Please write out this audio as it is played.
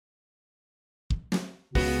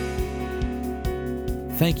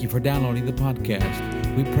Thank you for downloading the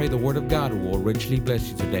podcast. We pray the Word of God will richly bless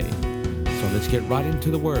you today. So let's get right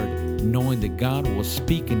into the Word, knowing that God will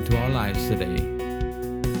speak into our lives today.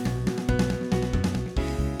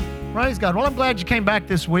 Praise God. Well, I'm glad you came back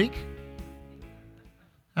this week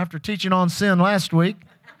after teaching on sin last week.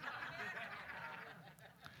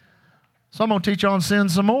 So I'm going to teach on sin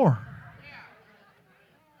some more.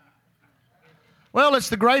 Well, it's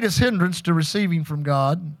the greatest hindrance to receiving from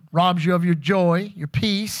God. Robs you of your joy, your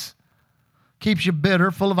peace, keeps you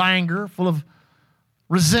bitter, full of anger, full of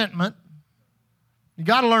resentment. You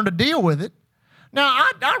got to learn to deal with it. Now,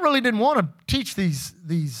 I really didn't want to teach these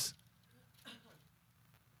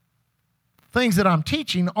things that I'm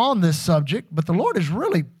teaching on this subject, but the Lord is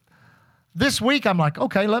really, this week I'm like,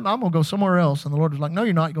 okay, I'm going to go somewhere else. And the Lord was like, no,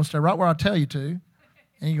 you're not. You're going to stay right where I tell you to.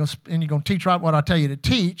 And you're going to teach right what I tell you to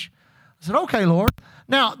teach. I said, okay, Lord.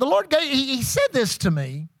 Now, the Lord he said this to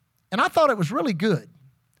me, and I thought it was really good.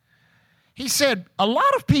 He said, a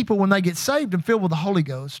lot of people, when they get saved and filled with the Holy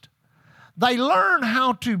Ghost, they learn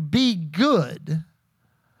how to be good,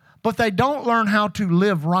 but they don't learn how to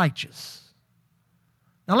live righteous.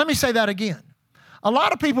 Now, let me say that again. A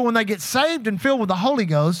lot of people, when they get saved and filled with the Holy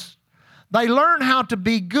Ghost, they learn how to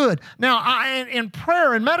be good. Now, in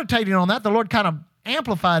prayer and meditating on that, the Lord kind of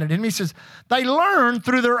amplified it in me. He says, they learn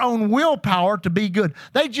through their own willpower to be good.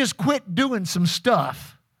 They just quit doing some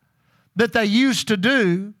stuff that they used to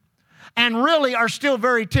do and really are still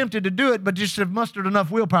very tempted to do it, but just have mustered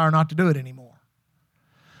enough willpower not to do it anymore.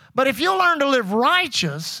 But if you learn to live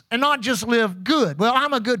righteous and not just live good, well,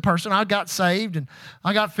 I'm a good person. I got saved and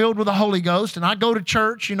I got filled with the Holy Ghost and I go to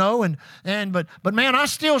church, but man, I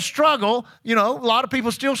still struggle. A lot of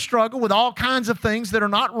people still struggle with all kinds of things that are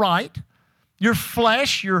not right. Your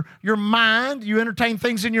flesh, your mind, you entertain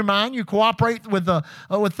things in your mind, you cooperate with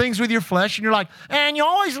things with your flesh, and you're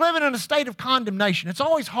always living in a state of condemnation. It's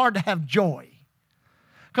always hard to have joy.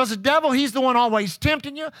 Because the devil, he's the one always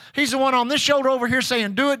tempting you. He's the one on this shoulder over here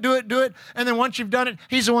saying, do it, do it, do it. And then once you've done it,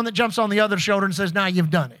 he's the one that jumps on the other shoulder and says, now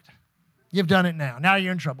you've done it. You've done it now. Now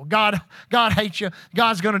you're in trouble. God hates you.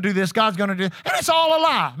 God's going to do this. God's going to do it. And it's all a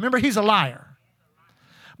lie. Remember, he's a liar.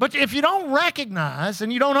 But if you don't recognize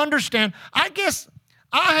and you don't understand, I guess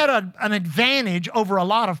I had an advantage over a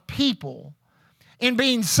lot of people in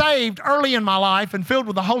being saved early in my life and filled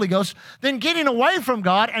with the Holy Ghost, then getting away from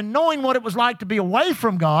God and knowing what it was like to be away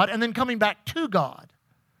from God and then coming back to God.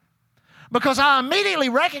 Because I immediately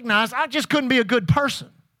recognized I just couldn't be a good person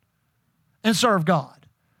and serve God.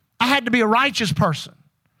 I had to be a righteous person.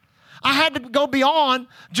 I had to go beyond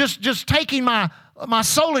just taking my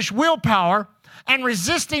soulish willpower and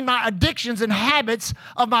resisting my addictions and habits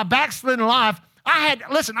of my backslidden life. I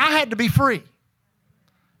had to be free.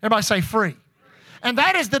 Everybody say free. And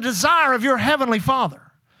that is the desire of your heavenly Father.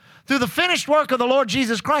 Through the finished work of the Lord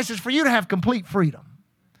Jesus Christ is for you to have complete freedom.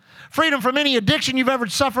 Freedom from any addiction you've ever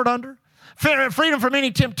suffered under. Freedom from any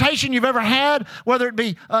temptation you've ever had, whether it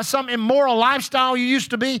be some immoral lifestyle you used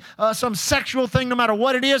to be, some sexual thing, no matter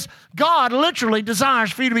what it is. God literally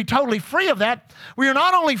desires for you to be totally free of that. Where you're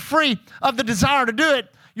not only free of the desire to do it,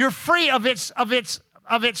 you're free of its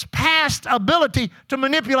past ability to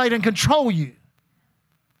manipulate and control you.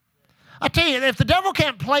 I tell you, if the devil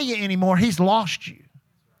can't play you anymore, he's lost you.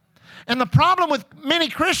 And the problem with many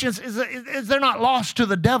Christians is they're not lost to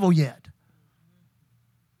the devil yet.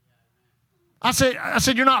 I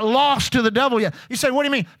said, you're not lost to the devil yet. You say, what do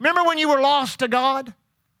you mean? Remember when you were lost to God?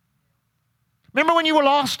 Remember when you were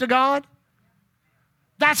lost to God?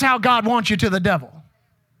 That's how God wants you to the devil.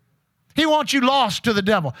 He wants you lost to the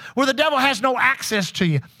devil, where the devil has no access to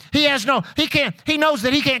you. He knows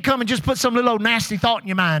that he can't come and just put some little old nasty thought in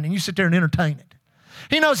your mind and you sit there and entertain it.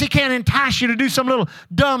 He knows he can't entice you to do some little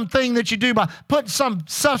dumb thing that you do by putting some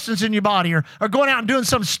substance in your body or going out and doing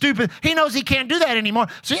something stupid. He knows he can't do that anymore.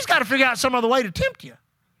 So he's got to figure out some other way to tempt you.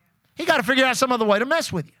 He's got to figure out some other way to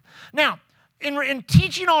mess with you. Now, in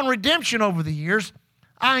teaching on redemption over the years,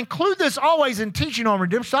 I include this always in teaching on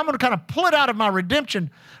redemption. So I'm going to kind of pull it out of my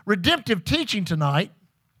redemptive teaching tonight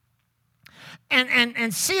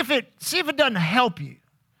and see if it doesn't help you.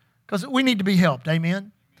 Because we need to be helped.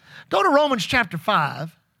 Amen? Go to Romans chapter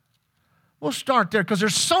 5. We'll start there because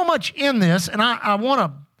there's so much in this, and I want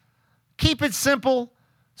to keep it simple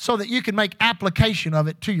so that you can make application of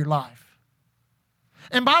it to your life.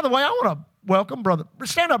 And by the way, I want to welcome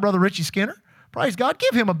stand up, Brother Richie Skinner. Praise God.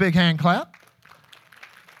 Give him a big hand clap.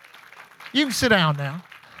 You can sit down now.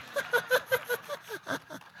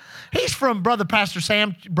 He's from Pastor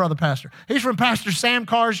Sam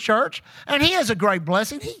Carr's church, and he has a great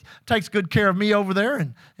blessing. He takes good care of me over there,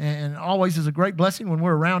 and always is a great blessing when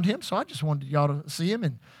we're around him. So I just wanted y'all to see him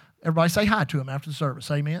and Everybody say hi to him after the service.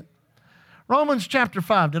 Amen. Romans chapter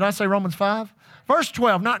 5. Did I say Romans 5? Verse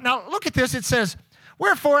 12. Now look at this. It says,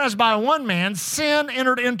 wherefore as by one man sin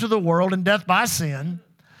entered into the world, and death by sin,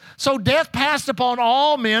 so death passed upon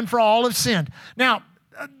all men, for all have sinned. Now,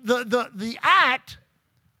 the act,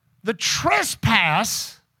 the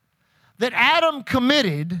trespass that Adam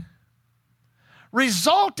committed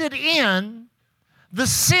resulted in the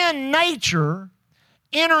sin nature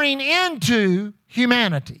entering into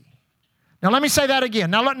humanity. Now, let me say that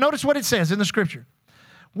again. Now, notice what it says in the Scripture.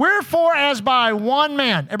 Wherefore, as by one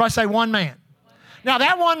man, everybody say one man. Now,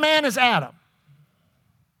 that one man is Adam.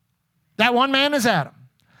 That one man is Adam.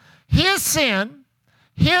 His sin,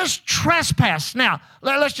 his trespass. Now,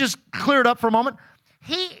 let's just clear it up for a moment.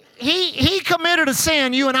 He committed a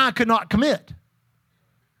sin you and I could not commit.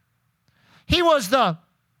 He was the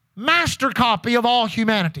master copy of all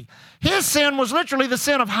humanity. His sin was literally the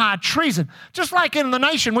sin of high treason. Just like in the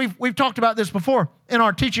nation, we've talked about this before in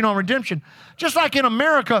our teaching on redemption. Just like in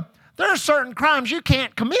America, there are certain crimes you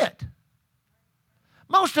can't commit.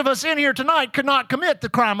 Most of us in here tonight could not commit the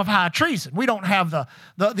crime of high treason. We don't have the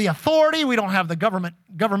authority. We don't have the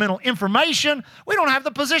governmental information. We don't have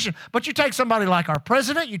the position. But you take somebody like our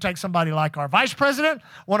president, you take somebody like our vice president,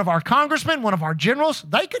 one of our congressmen, one of our generals,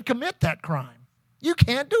 they could commit that crime. You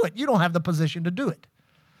can't do it. You don't have the position to do it.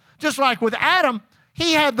 Just like with Adam,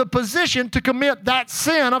 he had the position to commit that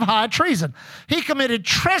sin of high treason. He committed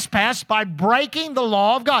trespass by breaking the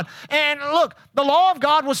law of God. And look, the law of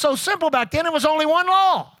God was so simple back then, it was only one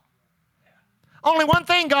law. Only one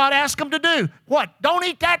thing God asked them to do. What? Don't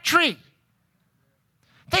eat that tree.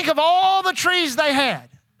 Think of all the trees they had.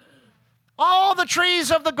 All the trees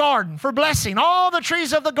of the garden for blessing. All the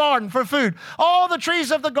trees of the garden for food. All the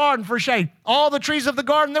trees of the garden for shade. All the trees of the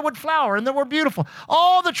garden that would flower and that were beautiful.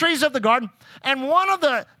 All the trees of the garden. And one of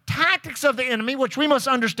the tactics of the enemy, which we must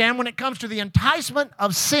understand when it comes to the enticement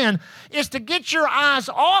of sin, is to get your eyes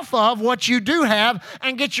off of what you do have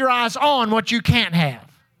and get your eyes on what you can't have.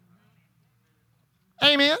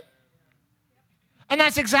 Amen? And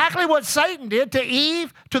that's exactly what Satan did to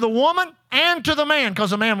Eve, to the woman, and to the man,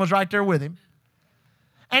 because the man was right there with him.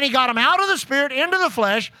 And he got them out of the spirit, into the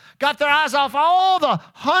flesh, got their eyes off all the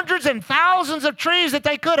hundreds and thousands of trees that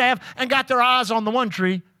they could have, and got their eyes on the one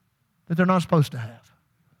tree that they're not supposed to have.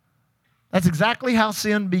 That's exactly how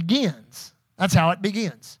sin begins. That's how it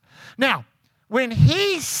begins. Now, when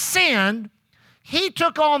he sinned, he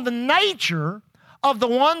took on the nature of the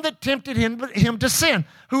one that tempted him to sin,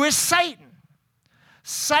 who is Satan.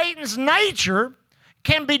 Satan's nature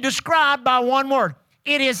can be described by one word.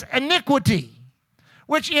 It is iniquity,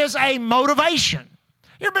 which is a motivation.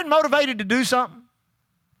 You ever been motivated to do something?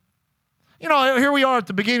 You know, here we are at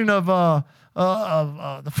the beginning of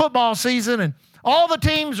the football season, and all the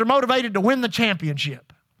teams are motivated to win the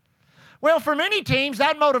championship. Well, for many teams,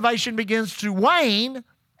 that motivation begins to wane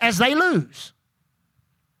as they lose.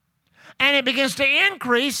 And it begins to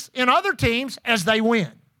increase in other teams as they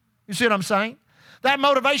win. You see what I'm saying? That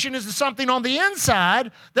motivation is something on the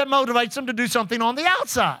inside that motivates them to do something on the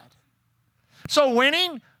outside. So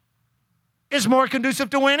winning is more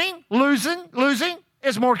conducive to winning. Losing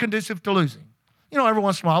is more conducive to losing. You know, every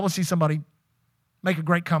once in a while we'll see somebody make a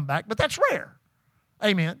great comeback, but that's rare.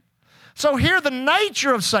 Amen. So here the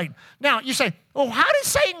nature of Satan. Now you say, well, how did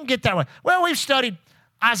Satan get that way? Well, we've studied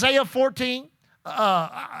Isaiah 14,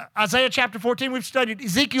 Isaiah chapter 14. We've studied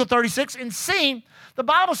Ezekiel 36 and seen the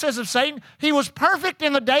Bible says of Satan, he was perfect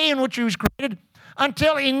in the day in which he was created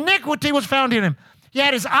until iniquity was found in him. He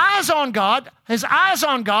had his eyes on God, his eyes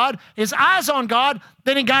on God, his eyes on God,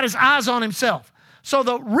 then he got his eyes on himself. So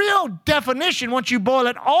the real definition, once you boil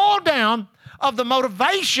it all down, of the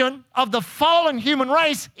motivation of the fallen human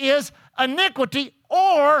race is iniquity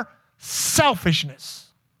or selfishness.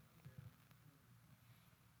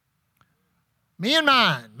 Me and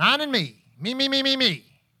mine, mine and me, me.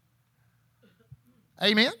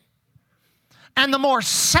 Amen? And the more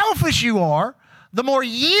selfish you are, the more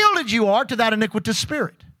yielded you are to that iniquitous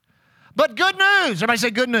spirit. But good news. Everybody say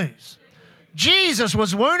good news. Jesus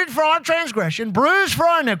was wounded for our transgression, bruised for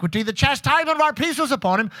our iniquity. The chastisement of our peace was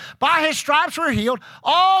upon him. By his stripes we're healed.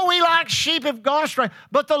 All we like sheep have gone astray.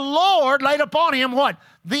 But the Lord laid upon him what?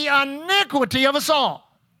 The iniquity of us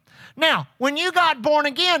all. Now, when you got born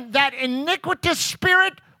again, that iniquitous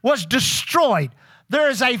spirit was destroyed. There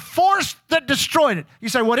is a force that destroyed it. You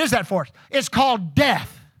say, what is that force? It's called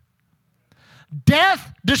death.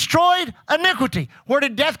 Death destroyed iniquity. Where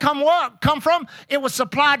did death come from? It was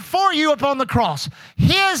supplied for you upon the cross.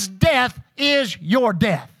 His death is your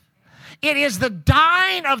death. It is the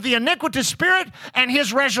dying of the iniquitous spirit, and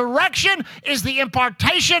his resurrection is the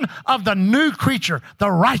impartation of the new creature,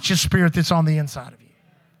 the righteous spirit that's on the inside of you.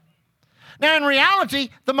 Now, in reality,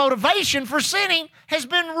 the motivation for sinning has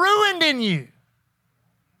been ruined in you.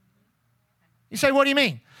 You say, what do you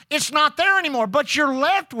mean? It's not there anymore, but you're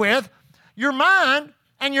left with your mind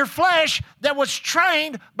and your flesh that was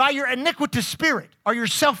trained by your iniquitous spirit or your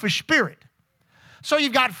selfish spirit. So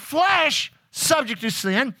you've got flesh subject to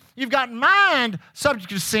sin. You've got mind subject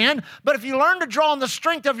to sin. But if you learn to draw on the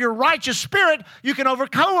strength of your righteous spirit, you can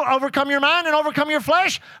overcome your mind and overcome your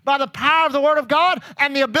flesh by the power of the Word of God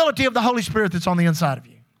and the ability of the Holy Spirit that's on the inside of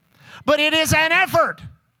you. But it is an effort.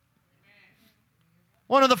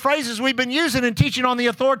 One of the phrases we've been using in teaching on the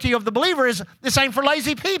authority of the believer is, this ain't for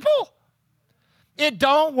lazy people. It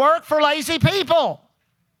don't work for lazy people.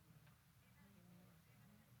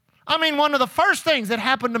 I mean, one of the first things that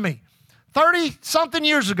happened to me 30-something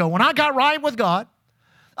years ago when I got right with God,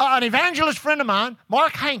 an evangelist friend of mine,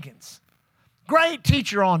 Mark Hankins, great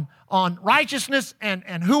teacher on righteousness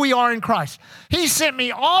and who we are in Christ. He sent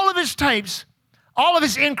me all of his tapes, all of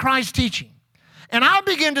his in Christ teaching. And I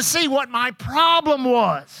began to see what my problem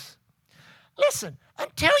was. Listen,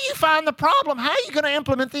 until you find the problem, how are you going to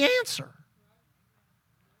implement the answer?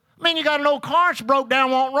 I mean, you got an old car, it's broke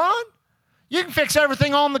down, won't run. You can fix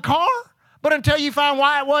everything on the car, but until you find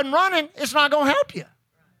why it wasn't running, it's not going to help you.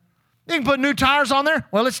 You can put new tires on there,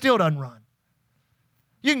 well, it still doesn't run.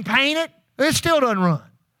 You can paint it, it still doesn't run.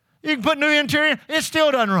 You can put new interior, it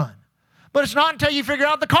still doesn't run. But it's not until you figure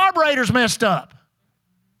out the carburetor's messed up.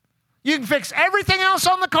 You can fix everything else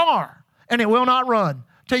on the car, and it will not run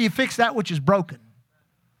until you fix that which is broken.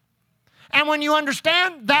 And when you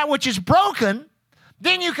understand that which is broken,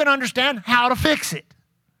 then you can understand how to fix it.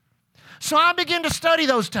 So I began to study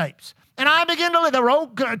those tapes. And I began to,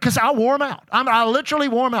 because I wore them out. I literally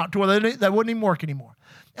wore them out to where they wouldn't even work anymore.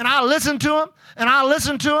 And I listened to them, and I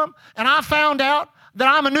listened to them, and I found out that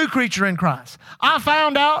I'm a new creature in Christ. I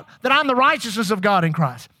found out that I'm the righteousness of God in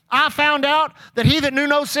Christ. I found out that he that knew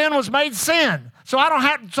no sin was made sin. So I don't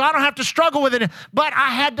have to struggle with it. But I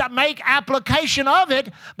had to make application of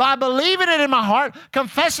it by believing it in my heart,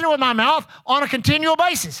 confessing it with my mouth on a continual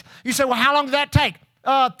basis. You say, well, how long did that take?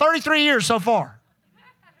 33 years so far.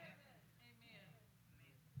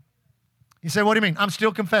 You say, what do you mean? I'm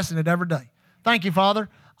still confessing it every day. Thank you, Father.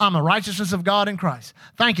 I'm a righteousness of God in Christ.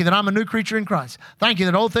 Thank you that I'm a new creature in Christ. Thank you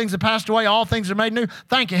that old things have passed away, all things are made new.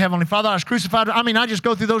 Thank you, Heavenly Father, I was crucified. I just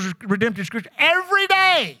go through those redemptive scriptures every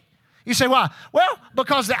day. You say, why? Well,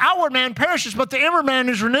 because the outward man perishes, but the inward man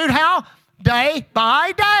is renewed how? Day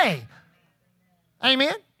by day.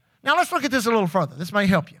 Amen? Now let's look at this a little further. This may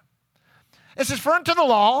help you. It says, for unto the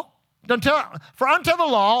law,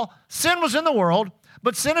 sin was in the world,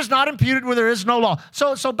 but sin is not imputed where there is no law.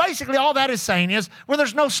 So basically all that is saying is, where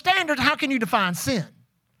there's no standard, how can you define sin?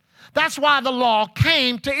 That's why the law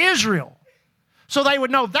came to Israel. So they would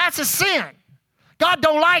know that's a sin. God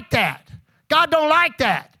don't like that. God don't like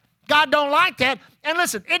that. God don't like that. And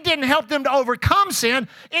listen, it didn't help them to overcome sin.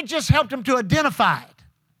 It just helped them to identify it.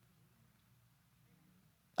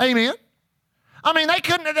 Amen? I mean, they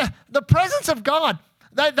couldn't, the presence of God,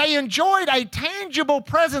 they enjoyed a tangible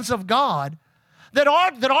presence of God that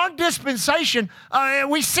our dispensation,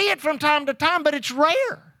 we see it from time to time, but it's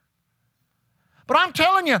rare. But I'm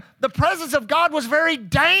telling you, the presence of God was very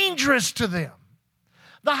dangerous to them.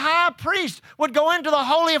 The high priest would go into the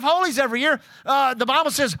Holy of Holies every year. The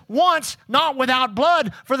Bible says once, not without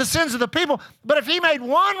blood, for the sins of the people. But if he made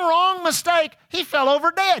one wrong mistake, he fell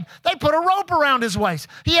over dead. They put a rope around his waist.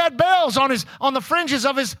 He had bells on the fringes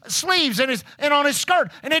of his sleeves and on his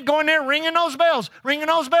skirt. And he'd go in there ringing those bells.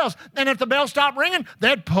 And if the bell stopped ringing,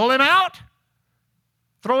 they'd pull him out,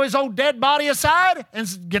 throw his old dead body aside, and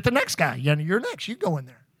get the next guy. You're next. You go in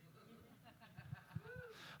there.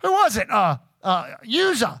 Who was it?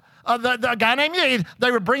 Uzzah, the guy named Uzzah.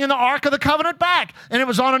 They were bringing the Ark of the Covenant back, and it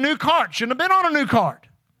was on a new cart. Shouldn't have been on a new cart.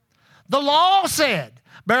 The law said,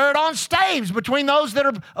 bear it on staves between those that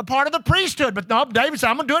are a part of the priesthood. But no, David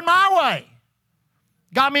said, I'm going to do it my way.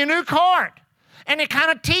 Got me a new cart. And it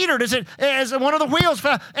kind of teetered as one of the wheels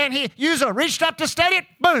fell. And Uzzah reached up to steady it,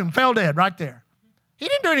 boom, fell dead right there. He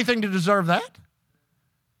didn't do anything to deserve that.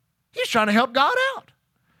 He was trying to help God out.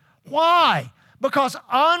 Why? Because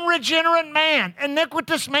unregenerate man,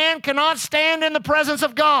 iniquitous man cannot stand in the presence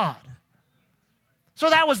of God. So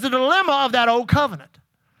that was the dilemma of that old covenant.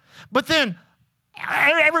 But then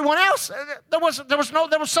everyone else, there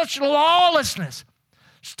was such lawlessness.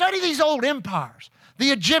 Study these old empires. The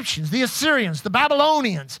Egyptians, the Assyrians, the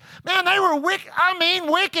Babylonians. Man, they were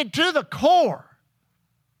wicked to the core.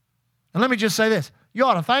 And let me just say this. You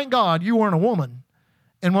ought to thank God you weren't a woman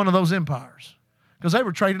in one of those empires, because they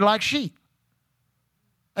were treated like sheep.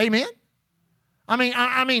 Amen?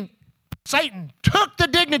 I mean, Satan took the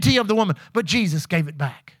dignity of the woman, but Jesus gave it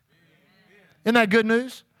back. Isn't that good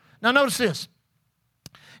news? Now notice this.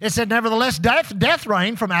 It said, nevertheless, death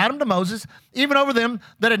reigned from Adam to Moses, even over them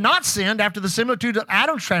that had not sinned after the similitude of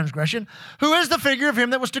Adam's transgression, who is the figure of him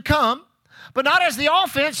that was to come, but not as the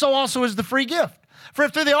offense, so also is the free gift. For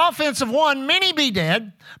if through the offense of one many be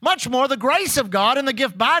dead, much more the grace of God and the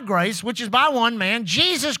gift by grace, which is by one man,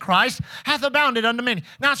 Jesus Christ, hath abounded unto many.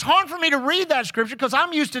 Now, it's hard for me to read that scripture because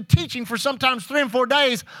I'm used to teaching for sometimes 3 and 4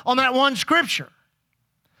 days on that one scripture.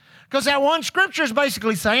 Because that one scripture is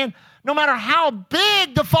basically saying, no matter how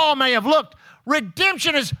big the fall may have looked,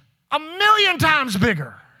 redemption is 1,000,000 times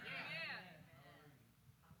bigger.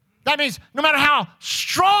 That means no matter how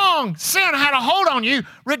strong sin had a hold on you,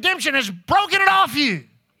 redemption has broken it off you.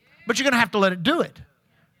 But you're going to have to let it do it.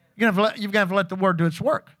 You're going to have to let the word do its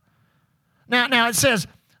work. Now it says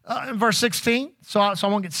in verse 16, so I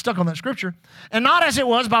won't get stuck on that scripture, and not as it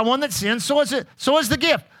was by one that sinned, so is the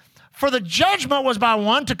gift. For the judgment was by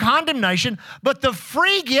one to condemnation, but the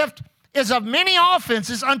free gift is of many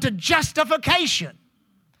offenses unto justification.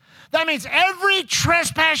 That means every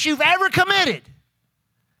trespass you've ever committed,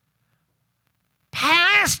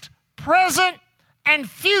 past, present, and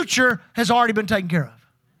future, has already been taken care of.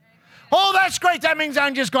 Oh, that's great. That means I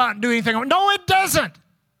can just go out and do anything. No, it doesn't.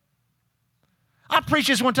 I preached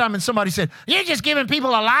this one time and somebody said, you're just giving people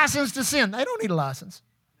a license to sin. They don't need a license.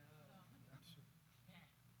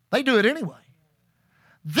 They do it anyway.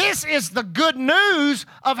 This is the good news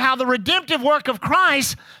of how the redemptive work of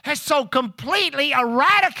Christ has so completely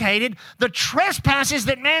eradicated the trespasses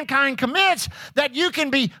that mankind commits that you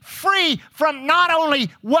can be free from not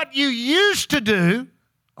only what you used to do,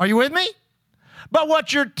 are you with me? But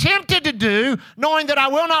what you're tempted to do, knowing that I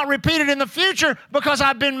will not repeat it in the future because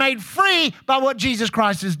I've been made free by what Jesus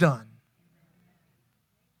Christ has done.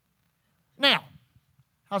 Now,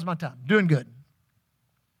 how's my time? Doing good.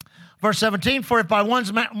 Verse 17, for if by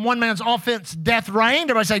one man's offense death reigned,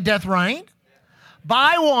 everybody say death reigned,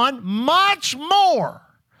 by one much more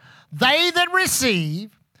they that receive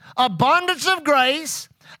abundance of grace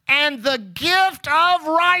and the gift of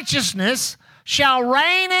righteousness shall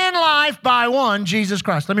reign in life by one, Jesus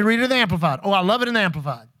Christ. Let me read it in the Amplified. Oh, I love it in the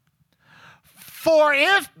Amplified. For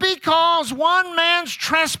if because one man's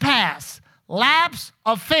trespass, lapse,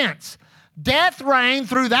 offense, death reigned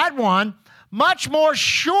through that one, much more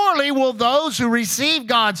surely will those who receive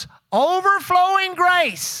God's overflowing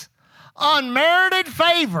grace, unmerited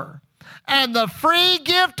favor, and the free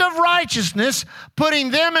gift of righteousness,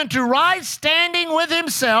 putting them into right standing with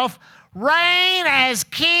himself, reign as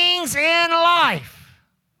kings in life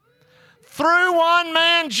through one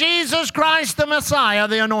man, Jesus Christ the Messiah,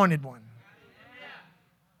 the anointed one.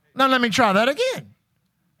 Now let me try that again.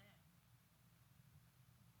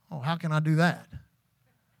 Oh, how can I do that?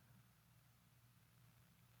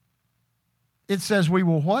 It says we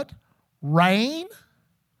will what? Reign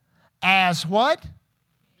as what?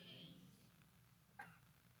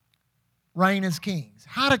 Reign as kings.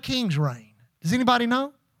 How do kings reign? Does anybody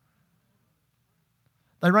know?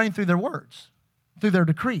 They reign through their words, through their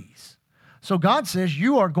decrees. So God says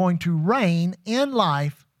you are going to reign in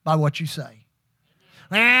life by what you say.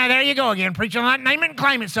 There you go again, preaching like name it and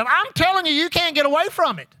claim it stuff. I'm telling you, you can't get away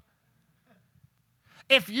from it.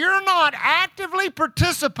 If you're not actively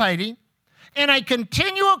participating in a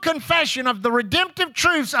continual confession of the redemptive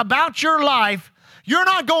truths about your life, you're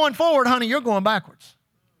not going forward, honey, you're going backwards.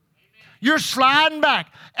 You're sliding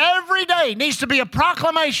back. Every day needs to be a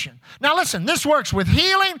proclamation. Now listen, this works with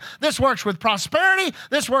healing, this works with prosperity,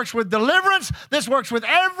 this works with deliverance, this works with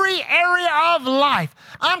every area of life.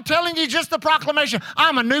 I'm telling you just the proclamation.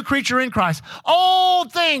 I'm a new creature in Christ.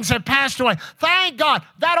 Old things have passed away. Thank God.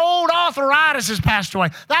 That old arthritis has passed away.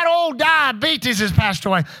 That old diabetes has passed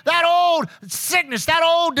away. That old sickness, that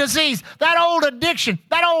old disease, that old addiction,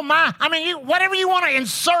 that old mind. Whatever you want to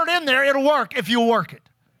insert in there, it'll work if you'll work it.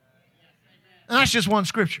 And that's just one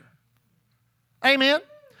scripture. Amen?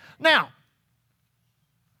 Now,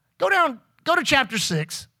 go to chapter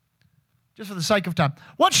 6, just for the sake of time.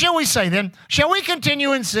 What shall we say then? Shall we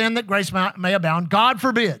continue in sin that grace may abound? God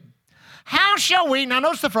forbid. How shall we, now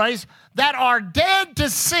notice the phrase, that are dead to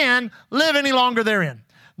sin, live any longer therein?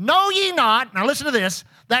 Know ye not, now listen to this,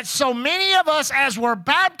 that so many of us as were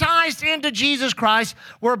baptized into Jesus Christ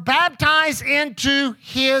were baptized into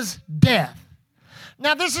his death.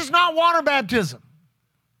 Now, this is not water baptism.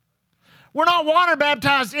 We're not water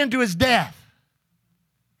baptized into his death.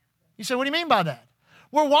 You say, what do you mean by that?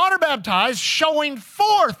 We're water baptized, showing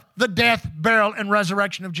forth the death, burial, and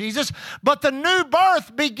resurrection of Jesus. But the new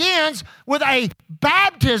birth begins with a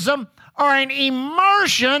baptism or an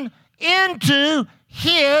immersion into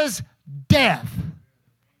his death.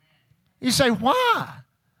 You say, why?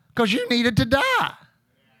 Because you needed to die.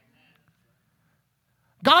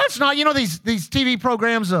 God's not, these TV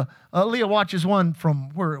programs, Leah watches one from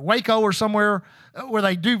Waco or somewhere where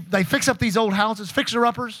they fix up these old houses,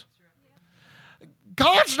 fixer-uppers.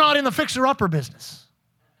 God's not in the fixer-upper business.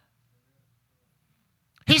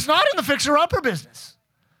 He's not in the fixer-upper business.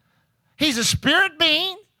 He's a spirit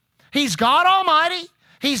being. He's God Almighty.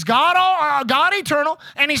 He's God eternal.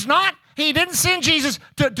 And he didn't send Jesus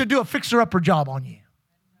to do a fixer-upper job on you.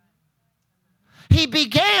 He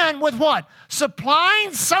began with what?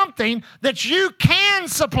 Supplying something that you can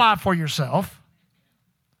supply for yourself.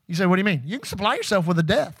 You say, what do you mean? You can supply yourself with a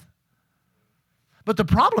death. But the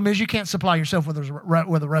problem is you can't supply yourself with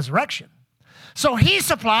a resurrection. So he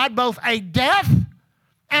supplied both a death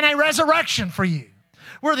and a resurrection for you.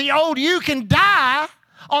 Where the old you can die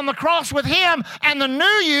on the cross with him, and the new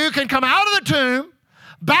you can come out of the tomb,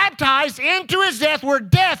 baptized into his death, where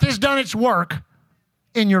death has done its work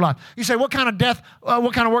in your life. You say, what kind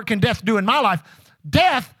of work can death do in my life?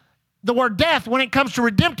 Death, the word death, when it comes to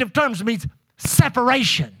redemptive terms, means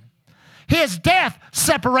separation. His death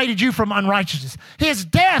separated you from unrighteousness. His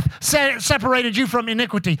death separated you from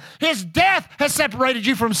iniquity. His death has separated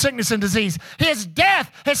you from sickness and disease. His death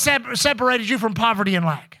has separated you from poverty and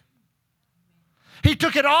lack. He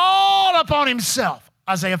took it all upon himself.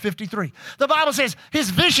 Isaiah 53. The Bible says his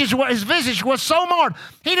visage was so marred,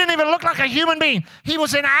 he didn't even look like a human being. He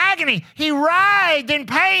was in agony. He writhed in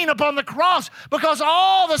pain upon the cross because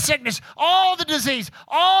all the sickness, all the disease,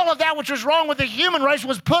 all of that which was wrong with the human race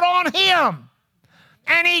was put on him.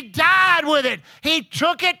 And he died with it. He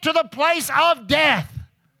took it to the place of death.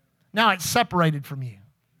 Now it's separated from you.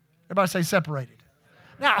 Everybody say separated.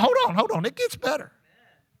 Now hold on. It gets better.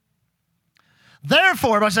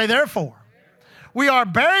 Therefore, everybody say therefore. We are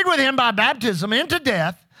buried with him by baptism into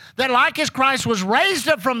death, that like as Christ was raised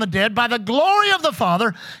up from the dead by the glory of the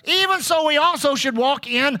Father, even so we also should walk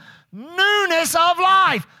in newness of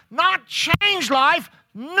life. Not changed life,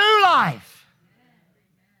 new life.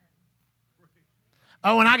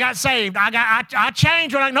 Oh, when I got saved, I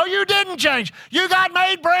changed. No, you didn't change. You got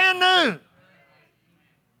made brand new.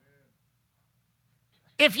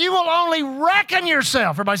 If you will only reckon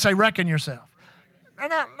yourself, everybody say reckon yourself.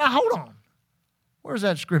 Now hold on. Where's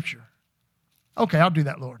that scripture? Okay, I'll do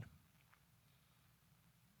that, Lord.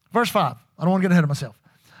 Verse 5. I don't want to get ahead of myself.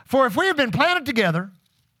 For if we have been planted together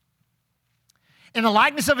in the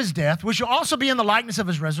likeness of his death, we shall also be in the likeness of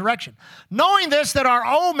his resurrection. Knowing this, that our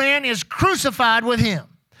old man is crucified with him.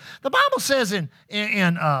 The Bible says in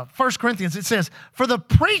 1 Corinthians, it says, for the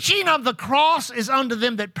preaching of the cross is unto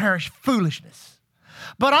them that perish foolishness.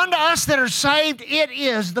 But unto us that are saved, it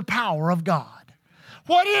is the power of God.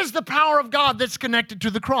 What is the power of God that's connected to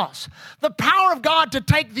the cross? The power of God to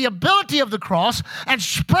take the ability of the cross and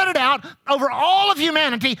spread it out over all of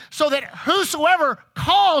humanity so that whosoever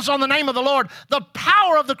calls on the name of the Lord, the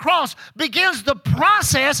power of the cross begins the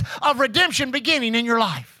process of redemption beginning in your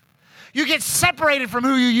life. You get separated from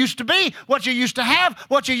who you used to be, what you used to have,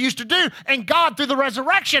 what you used to do, and God, through the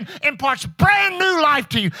resurrection, imparts brand new life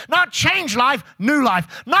to you. Not changed life, new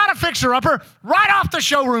life. Not a fixer-upper, right off the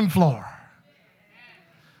showroom floor.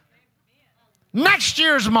 Next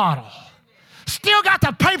year's model. Still got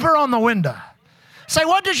the paper on the window. Say,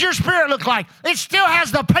 what does your spirit look like? It still has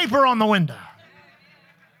the paper on the window.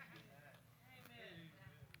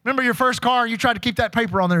 Remember your first car? You tried to keep that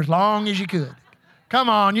paper on there as long as you could. Come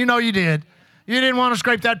on, you know you did. You didn't want to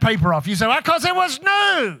scrape that paper off. You said, well, because it was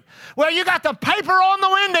new. Well, you got the paper on the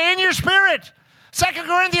window in your spirit. 2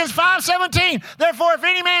 Corinthians 5:17. Therefore, if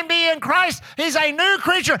any man be in Christ, he's a new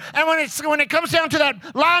creature. And when it comes down to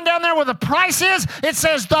that line down there where the price is, it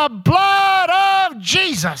says the blood of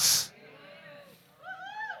Jesus.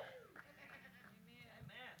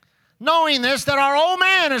 Knowing this, that our old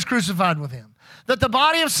man is crucified with him, that the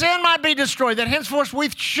body of sin might be destroyed, that henceforth we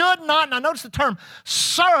should not, now notice the term,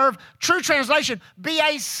 serve, true translation, be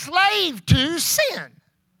a slave to sin.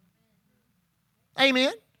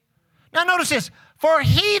 Amen. Now notice this, for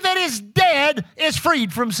he that is dead is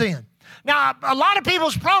freed from sin. Now, a lot of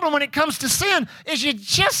people's problem when it comes to sin is you're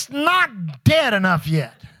just not dead enough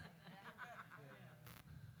yet.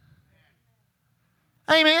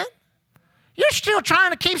 Amen? You're still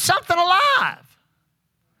trying to keep something alive.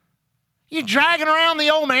 You're dragging around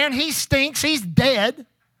the old man. He stinks. He's dead.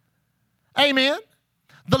 Amen?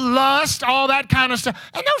 The lust, all that kind of stuff.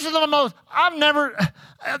 And those are the most,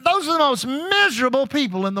 Those are the most miserable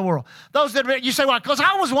people in the world. Those that you say, why? Because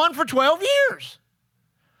I was one for 12 years.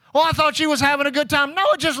 Well, I thought she was having a good time. No,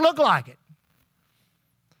 it just looked like it.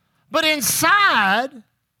 But inside,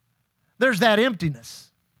 there's that emptiness.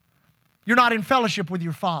 You're not in fellowship with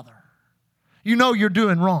your Father. You know you're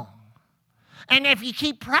doing wrong. And if you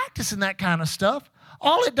keep practicing that kind of stuff,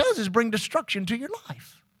 all it does is bring destruction to your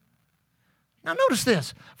life. Now notice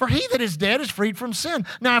this, for he that is dead is freed from sin.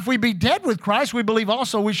 Now if we be dead with Christ, we believe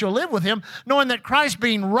also we shall live with him, knowing that Christ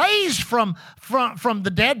being raised from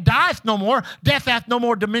the dead dieth no more, death hath no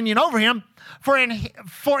more dominion over him. For in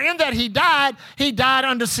that he died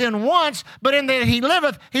unto sin once, but in that he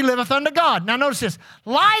liveth unto God. Now notice this,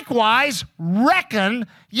 likewise reckon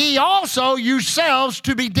ye also yourselves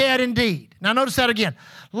to be dead indeed. Now notice that again.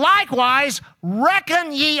 Likewise,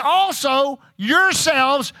 reckon ye also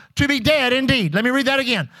yourselves to be dead indeed. Let me read that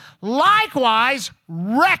again. Likewise,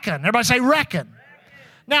 reckon. Everybody say reckon.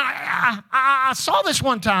 Now, I saw this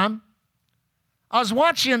one time. I was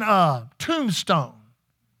watching Tombstone.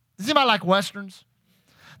 Does anybody like Westerns?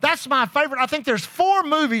 That's my favorite. I think there's 4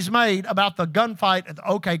 movies made about the gunfight at the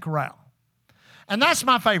OK Corral. And that's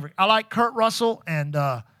my favorite. I like Kurt Russell and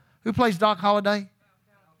who plays Doc Holliday?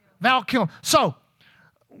 Val Kilmer. So,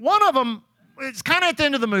 one of them, it's kind of at the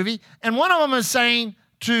end of the movie, and one of them is saying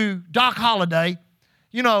to Doc Holliday,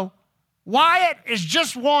 you know, Wyatt is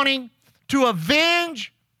just wanting to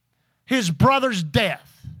avenge his brother's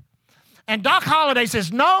death. And Doc Holliday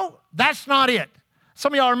says, no, that's not it.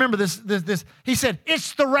 Some of y'all remember this. He said,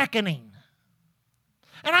 it's the reckoning.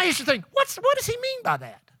 And I used to think, what does he mean by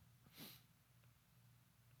that?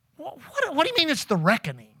 What do you mean it's the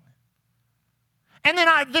reckoning? And then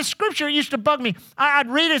this scripture used to bug me. I'd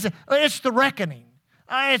read it as, it's the reckoning.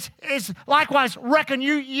 It's likewise, reckon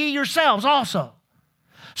ye yourselves also.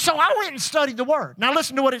 So I went and studied the word. Now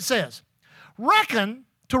listen to what it says.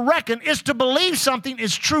 To reckon is to believe something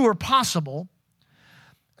is true or possible,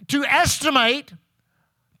 to estimate,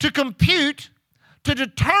 to compute, to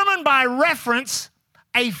determine by reference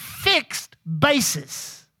a fixed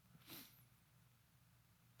basis.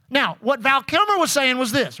 Now, what Val Kilmer was saying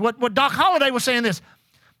was this. What Doc Holliday was saying this.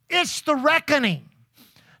 It's the reckoning.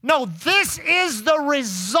 No, this is the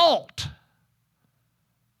result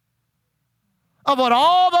of what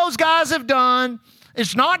all those guys have done.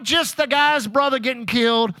 It's not just the guy's brother getting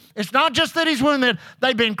killed. It's not just that he's wounded.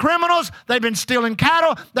 They've been criminals. They've been stealing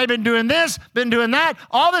cattle. They've been doing this, been doing that.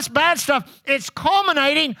 All this bad stuff. It's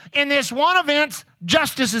culminating in this one event.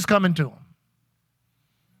 Justice is coming to them.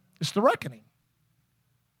 It's the reckoning.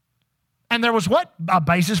 And there was what? A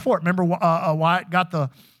basis for it. Remember Wyatt got the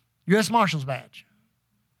U.S. Marshal's badge.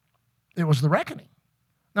 It was the reckoning.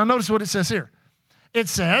 Now notice what it says here. It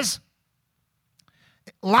says,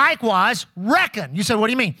 likewise, reckon. You say, what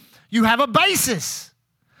do you mean? You have a basis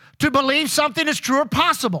to believe something is true or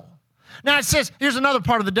possible. Now it says, here's another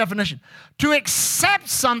part of the definition. To accept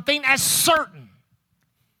something as certain.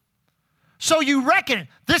 So you reckon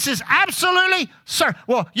this is absolutely certain.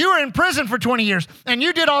 Well, you were in prison for 20 years and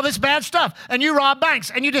you did all this bad stuff and you robbed banks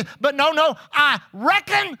and you did, but no, I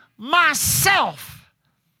reckon myself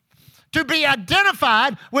to be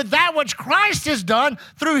identified with that which Christ has done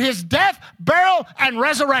through his death, burial, and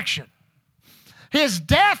resurrection. His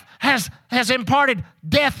death has imparted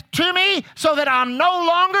death to me so that I'm no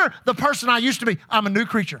longer the person I used to be. I'm a new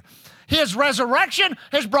creature. His resurrection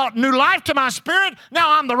has brought new life to my spirit.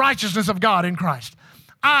 Now I'm the righteousness of God in Christ.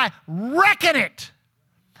 I reckon it.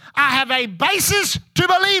 I have a basis to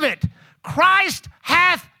believe it. Christ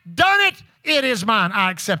hath done it. It is mine.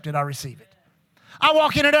 I accept it. I receive it. I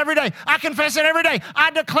walk in it every day. I confess it every day.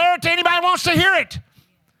 I declare it to anybody who wants to hear it.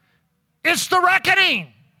 It's the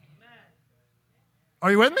reckoning.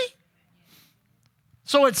 Are you with me?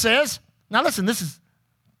 So it says, now listen, this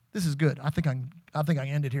is good. I think I can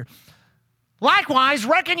end it here. Likewise,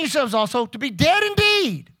 reckon yourselves also to be dead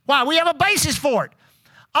indeed. Why? We have a basis for it.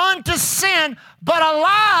 Unto sin, but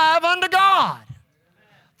alive unto God.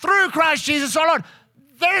 Through Christ Jesus our Lord.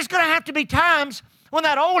 There's going to have to be times when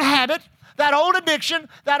that old habit, that old addiction,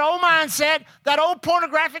 that old mindset, that old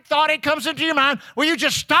pornographic thought, it comes into your mind where you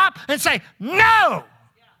just stop and say, no.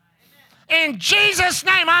 In Jesus'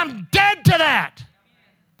 name, I'm dead to that.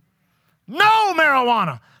 No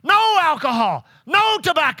marijuana. No alcohol, no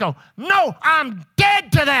tobacco. No, I'm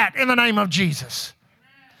dead to that in the name of Jesus.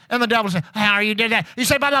 And the devil says, how are you dead to that? You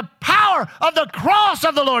say, by the power of the cross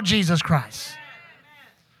of the Lord Jesus Christ.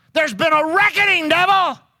 There's been a reckoning,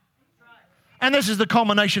 devil. And this is the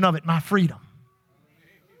culmination of it, my freedom.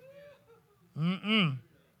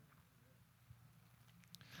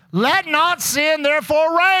 Let not sin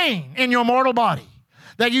therefore reign in your mortal body,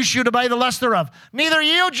 that you should obey the lust thereof. Neither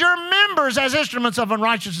yield your members as instruments of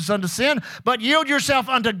unrighteousness unto sin, but yield yourself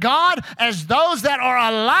unto God as those that are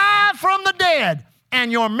alive from the dead,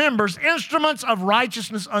 and your members instruments of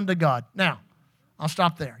righteousness unto God. Now, I'll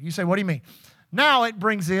stop there. You say, what do you mean? Now it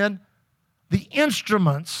brings in the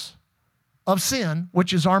instruments of sin,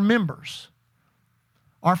 which is our members,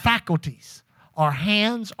 our faculties, our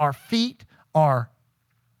hands, our feet, our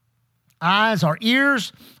eyes, our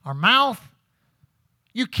ears, our mouth.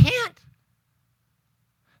 You can't,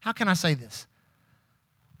 how can I say this?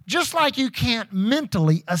 Just like you can't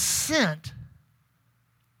mentally assent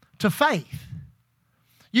to faith,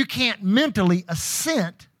 you can't mentally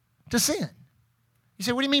assent to sin. You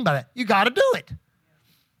say, what do you mean by that? You got to do it.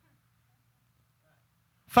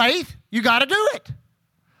 Faith, you got to do it.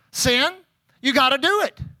 Sin, you got to do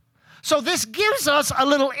it. So this gives us a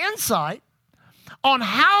little insight on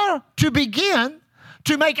how to begin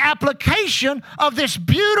to make application of this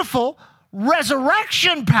beautiful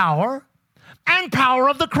resurrection power and power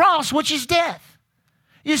of the cross, which is death.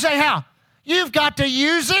 You say, how? You've got to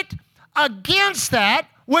use it against that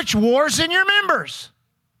which wars in your members.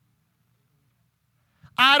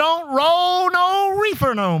 I don't roll no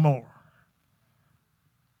reefer no more.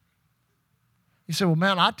 You say, well,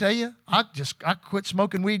 man, I tell you, I quit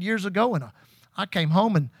smoking weed years ago, and I came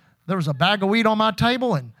home and there was a bag of weed on my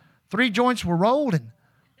table and 3 joints were rolled and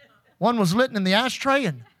one was lit in the ashtray,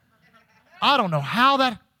 and I don't know how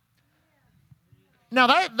that. Now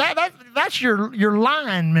that's your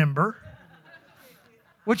line member,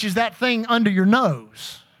 which is that thing under your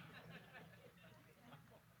nose.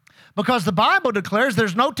 Because the Bible declares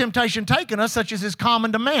there's no temptation taken us such as is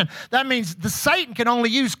common to man. That means Satan can only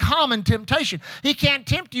use common temptation. He can't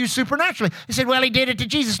tempt you supernaturally. He said, well, he did it to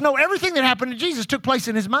Jesus. No, everything that happened to Jesus took place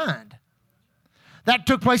in his mind. That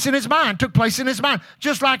took place in his mind, took place in his mind.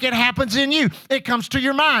 Just like it happens in you. It comes to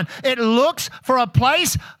your mind. It looks for a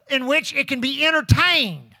place in which it can be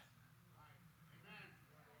entertained.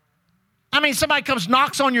 I mean, somebody comes,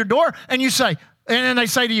 knocks on your door, and you say, and they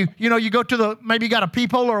say to you, you go to maybe you got a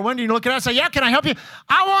peephole or a window, you look at it and say, yeah, can I help you?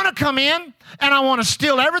 I want to come in, and I want to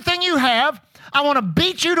steal everything you have. I want to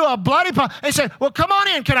beat you to a bloody pulp. They say, well, come on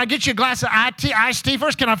in. Can I get you a glass of iced tea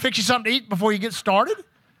first? Can I fix you something to eat before you get started?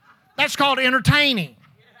 That's called entertaining.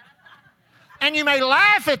 And you may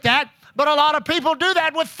laugh at that, but a lot of people do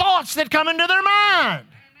that with thoughts that come into their mind.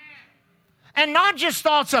 And not just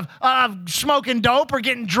thoughts of smoking dope or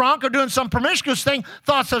getting drunk or doing some promiscuous thing,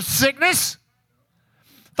 thoughts of sickness,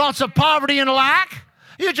 thoughts of poverty and lack.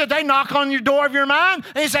 They knock on your door of your mind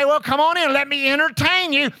and you say, well, come on in, let me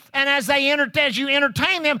entertain you. And as you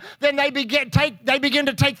entertain them, then they begin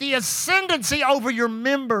to take the ascendancy over your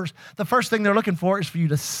members. The first thing they're looking for is for you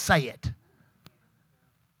to say it.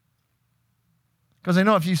 Because they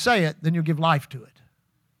know if you say it, then you'll give life to it.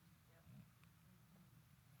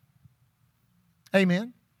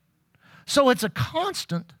 Amen? So it's a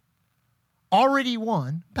constant, already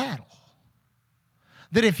won battle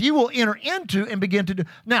that if you will enter into and begin to do.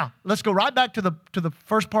 Now, let's go right back to the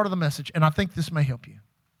first part of the message, and I think this may help you.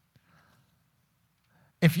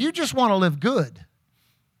 If you just want to live good,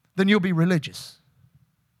 then you'll be religious.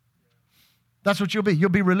 That's what you'll be. You'll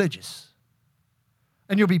be religious.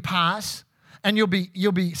 And you'll be pious, and you'll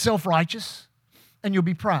be self-righteous, and you'll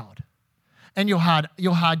be proud. And you'll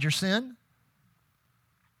hide your sin.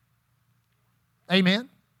 Amen.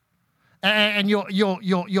 And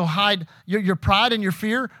you'll hide your pride and your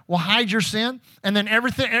fear will hide your sin, and then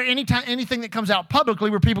anything that comes out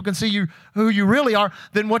publicly where people can see you who you really are,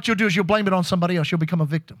 then what you'll do is you'll blame it on somebody else. You'll become a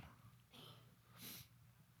victim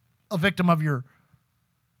of your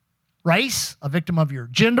race, a victim of your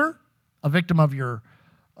gender, a victim of your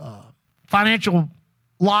financial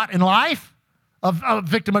lot in life, a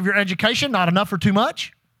victim of your education, not enough or too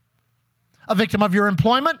much, a victim of your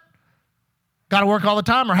employment. Got to work all the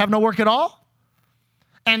time or have no work at all.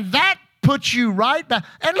 And that puts you right back.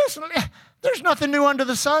 And listen, there's nothing new under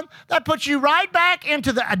the sun. That puts you right back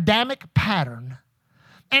into the Adamic pattern.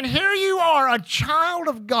 And here you are, a child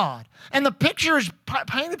of God. And the picture is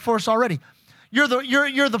painted for us already. You're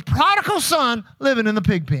the prodigal son living in the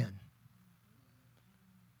pig pen.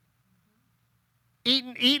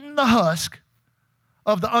 Eating the husk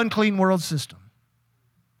of the unclean world system.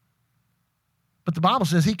 But the Bible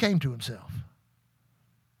says he came to himself.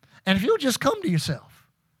 And if you'll just come to yourself,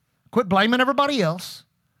 quit blaming everybody else,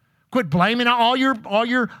 quit blaming all your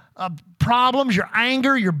problems, your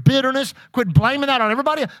anger, your bitterness, quit blaming that on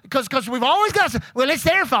everybody else. Because we've always got to say, well, it's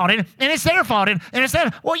their fault, and it's their fault, and it's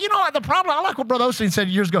their. Well, you know what, the problem, I like what Brother Osteen said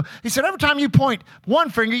years ago. He said, every time you point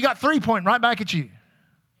one finger, you got 3 pointing right back at you. You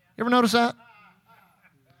ever notice that?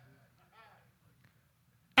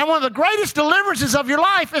 And one of the greatest deliverances of your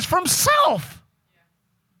life is from self.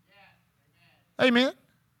 Amen.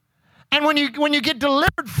 And when you get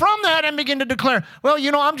delivered from that and begin to declare, well,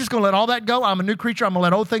 I'm just going to let all that go. I'm a new creature. I'm going to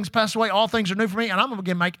let old things pass away. All things are new for me. And I'm going to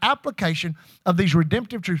begin to make application of these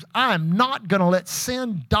redemptive truths. I am not going to let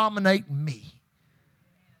sin dominate me.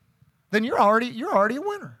 Then you're already a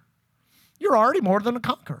winner. You're already more than a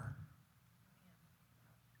conqueror.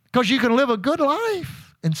 Because you can live a good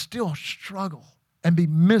life and still struggle and be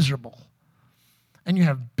miserable. And you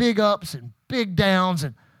have big ups and big downs.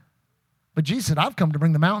 But Jesus said, I've come to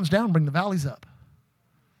bring the mountains down and bring the valleys up.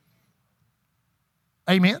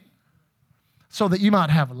 Amen? So that you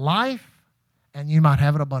might have life and you might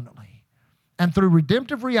have it abundantly. And through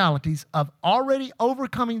redemptive realities of already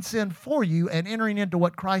overcoming sin for you and entering into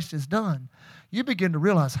what Christ has done, you begin to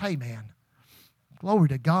realize, hey man, glory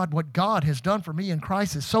to God. What God has done for me in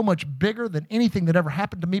Christ is so much bigger than anything that ever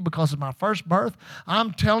happened to me because of my first birth.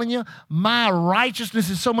 I'm telling you, my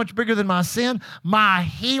righteousness is so much bigger than my sin. My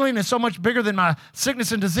healing is so much bigger than my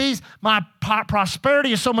sickness and disease. My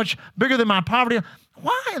prosperity is so much bigger than my poverty.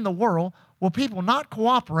 Why in the world will people not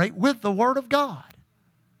cooperate with the Word of God?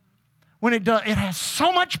 When it does, it has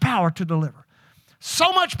so much power to deliver,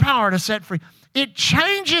 so much power to set free. It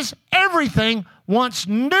changes everything. Once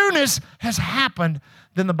newness has happened,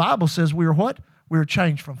 then the Bible says we are what? We are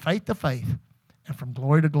changed from faith to faith and from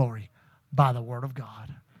glory to glory by the Word of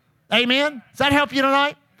God. Amen? Does that help you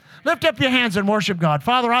tonight? Lift up your hands and worship God.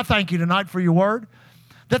 Father, I thank you tonight for your Word,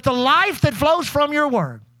 that the life that flows from your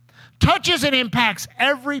Word touches and impacts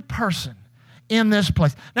every person in this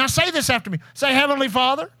place. Now say this after me. Say, Heavenly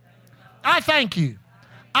Father, I thank you.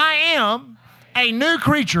 I am a new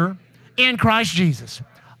creature in Christ Jesus.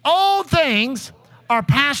 Old things are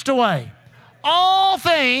passed away. All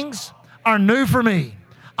things are new for me.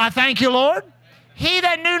 I thank you, Lord. He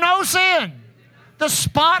that knew no sin, the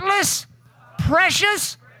spotless,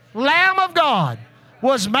 precious Lamb of God,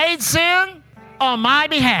 was made sin on my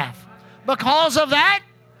behalf. Because of that,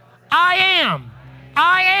 I am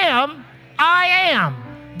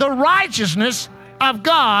the righteousness of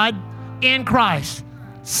God in Christ.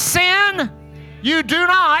 Sin, you do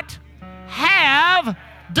not have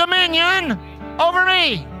dominion over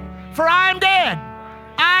me, for I am dead.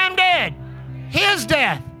 I am dead. His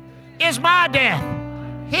death is my death.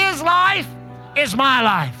 His life is my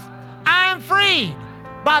life. I am freed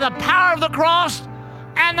by the power of the cross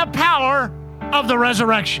and the power of the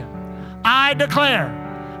resurrection. I declare,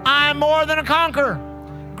 I am more than a conqueror.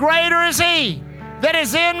 Greater is He that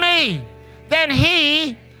is in me than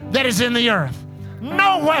he that is in the earth.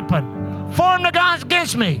 No weapon formed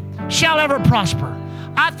against me shall ever prosper.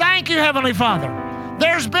 I thank you, Heavenly Father.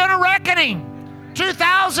 There's been a reckoning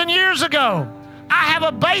 2,000 years ago. I have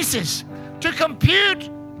a basis to compute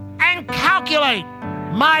and calculate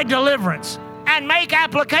my deliverance and make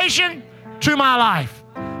application to my life.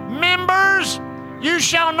 Members, you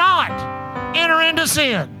shall not enter into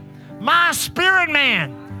sin. My spirit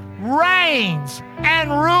man reigns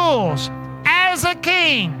and rules as a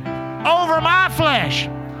king over my flesh,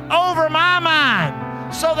 over my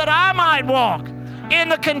mind, so that I might walk in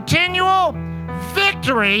the continual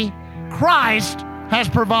victory Christ has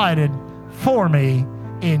provided for me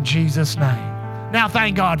in Jesus' name. Now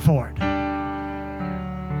thank God for it.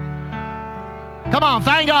 Come on,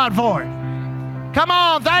 thank God for it. Come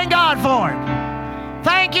on, thank God for it.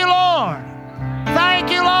 Thank you, Lord.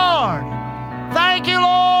 Thank you, Lord. Thank you,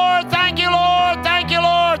 Lord. Thank you, Lord. Thank you,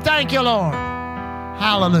 Lord. Thank you, Lord.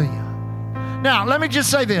 Hallelujah. Now, let me just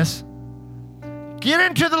say this. Get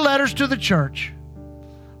into the letters to the church.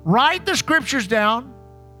 Write the scriptures down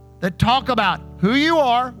that talk about who you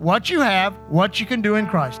are, what you have, what you can do in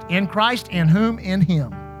Christ. In Christ, in whom, in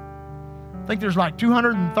Him. I think there's like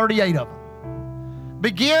 238 of them.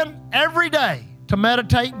 Begin every day to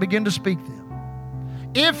meditate, begin to speak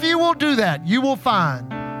them. If you will do that, you will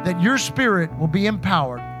find that your spirit will be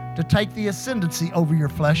empowered to take the ascendancy over your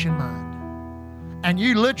flesh and mind. And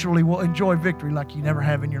you literally will enjoy victory like you never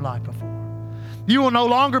have in your life before. You will no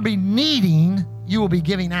longer be needing, you will be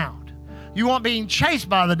giving out. You won't be chased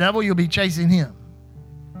by the devil, you'll be chasing him.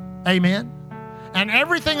 Amen? And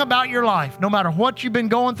everything about your life, no matter what you've been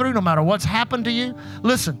going through, no matter what's happened to you,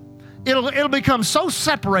 listen, it'll become so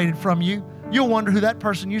separated from you, you'll wonder who that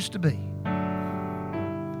person used to be.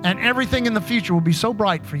 And everything in the future will be so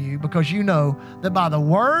bright for you because you know that by the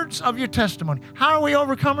words of your testimony. How are we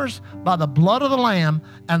overcomers? By the blood of the Lamb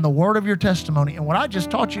and the word of your testimony. And what I just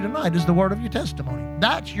taught you tonight is the word of your testimony.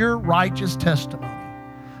 That's your righteous testimony.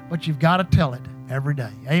 But you've got to tell it every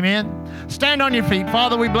day. Amen? Stand on your feet.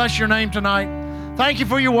 Father, we bless your name tonight. Thank you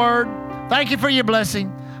for your word. Thank you for your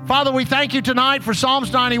blessing. Father, we thank you tonight for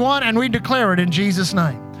Psalms 91, and we declare it in Jesus'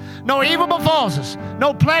 name. No evil befalls us.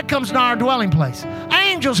 No plague comes nigh our dwelling place.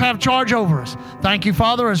 Angels have charge over us. Thank you,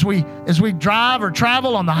 Father, as we drive or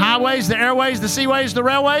travel on the highways, the airways, the seaways, the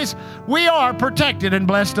railways, we are protected and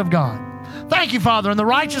blessed of God. Thank you, Father, in the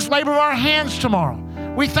righteous labor of our hands tomorrow.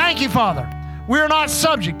 We thank you, Father. We are not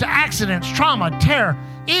subject to accidents, trauma, terror,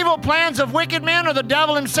 evil plans of wicked men or the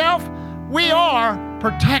devil himself. We are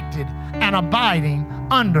protected and abiding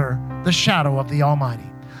under the shadow of the Almighty.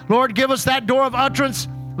 Lord, give us that door of utterance.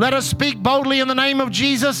 Let us speak boldly in the name of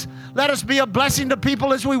Jesus. Let us be a blessing to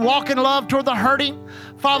people as we walk in love toward the hurting.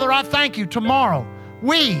 Father, I thank you. Tomorrow,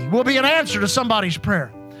 we will be an answer to somebody's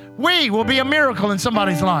prayer. We will be a miracle in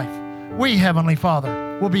somebody's life. We, Heavenly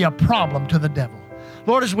Father, will be a problem to the devil.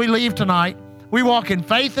 Lord, as we leave tonight, we walk in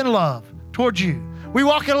faith and love towards you. We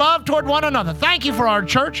walk in love toward one another. Thank you for our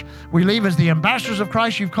church. We leave as the ambassadors of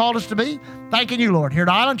Christ you've called us to be. Thanking you, Lord. Here at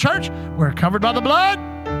Island Church, we're covered by the blood,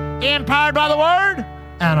 empowered by the word,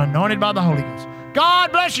 and anointed by the Holy Ghost.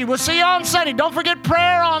 God bless you. We'll see you on Sunday. Don't forget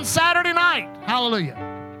prayer on Saturday night. Hallelujah.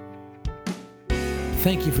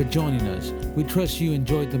 Thank you for joining us. We trust you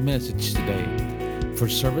enjoyed the message today. For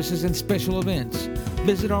services and special events,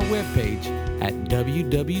 visit our webpage at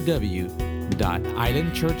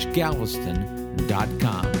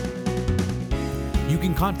www.islandchurchgalveston.com. You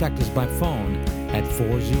can contact us by phone at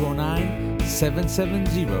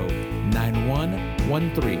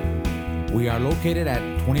 409-770-9113. We are located at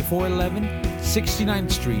 2411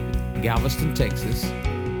 69th Street, Galveston, Texas.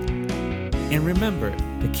 And remember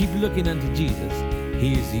to keep looking unto Jesus.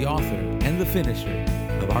 He is the author and the finisher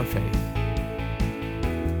of our faith.